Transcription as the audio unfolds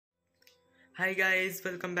Hi guys,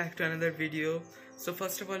 welcome back to another video. So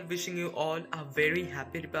first of all, wishing you all a very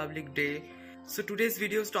happy Republic Day. So today's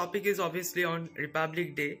video's topic is obviously on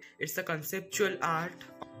Republic Day. It's a conceptual art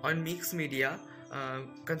on mixed media,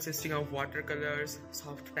 consisting of watercolors,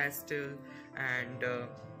 soft pastel, and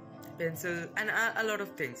pencil, and a lot of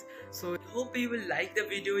things. So I hope you will like the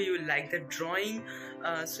video, you will like the drawing.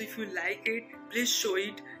 So if you like it, please show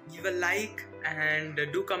it, give a like, and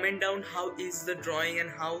do comment down how is the drawing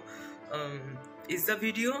and how is the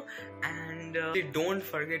video. And don't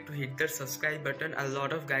forget to hit the subscribe button. A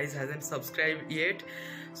lot of guys hasn't subscribed yet,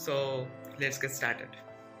 so let's get started.